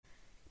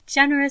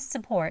Generous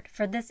support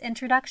for this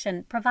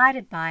introduction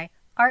provided by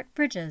Art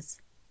Bridges.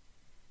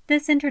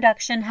 This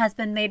introduction has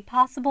been made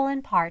possible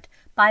in part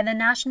by the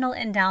National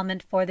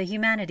Endowment for the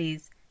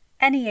Humanities,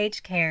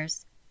 NEH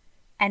Cares.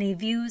 Any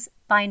views,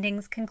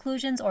 findings,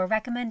 conclusions, or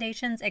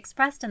recommendations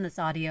expressed in this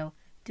audio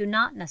do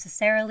not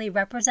necessarily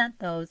represent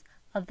those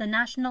of the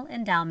National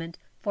Endowment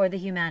for the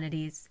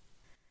Humanities.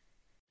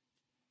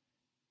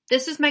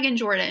 This is Megan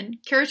Jordan,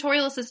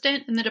 Curatorial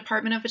Assistant in the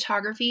Department of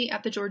Photography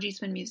at the George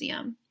Eastman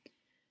Museum.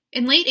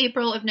 In late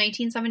April of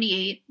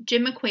 1978,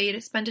 Jim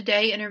McQuaid spent a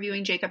day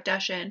interviewing Jacob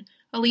Deschen,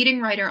 a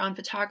leading writer on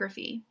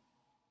photography.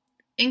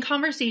 In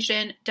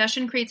conversation,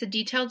 Deschen creates a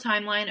detailed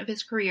timeline of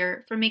his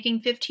career from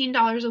making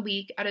 $15 a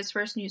week at his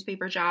first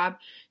newspaper job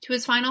to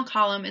his final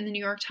column in the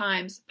New York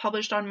Times,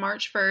 published on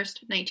March 1,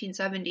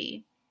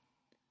 1970.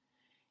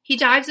 He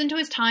dives into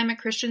his time at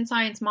Christian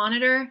Science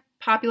Monitor,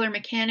 Popular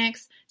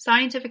Mechanics,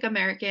 Scientific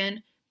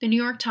American, the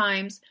New York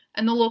Times,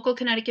 and the local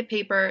Connecticut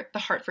paper, the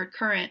Hartford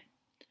Courant.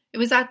 It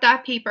was at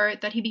that paper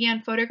that he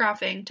began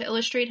photographing to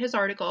illustrate his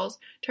articles,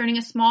 turning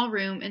a small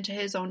room into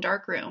his own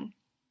darkroom.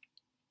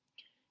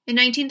 In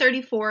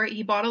 1934,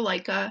 he bought a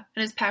Leica,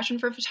 and his passion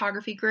for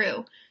photography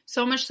grew,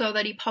 so much so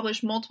that he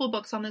published multiple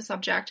books on the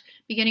subject,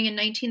 beginning in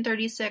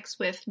 1936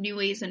 with New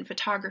Ways in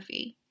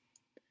Photography.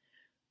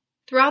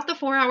 Throughout the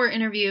 4-hour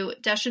interview,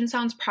 Deschen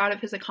sounds proud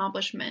of his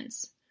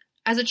accomplishments.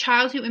 As a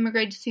child who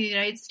immigrated to the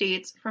United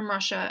States from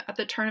Russia at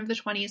the turn of the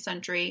 20th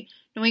century,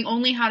 knowing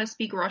only how to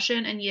speak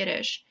Russian and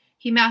Yiddish,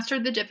 he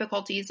mastered the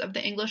difficulties of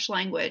the English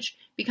language,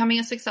 becoming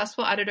a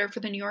successful editor for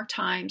the New York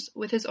Times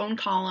with his own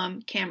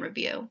column, Camera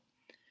View.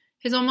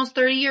 His almost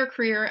 30-year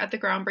career at the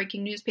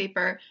groundbreaking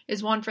newspaper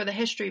is one for the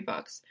history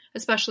books,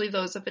 especially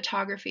those of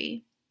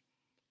photography.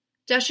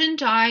 Deschen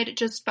died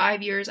just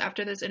 5 years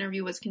after this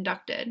interview was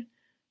conducted.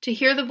 To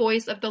hear the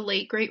voice of the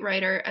late great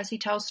writer as he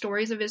tells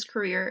stories of his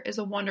career is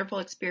a wonderful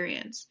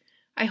experience.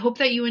 I hope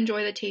that you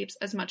enjoy the tapes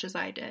as much as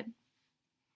I did.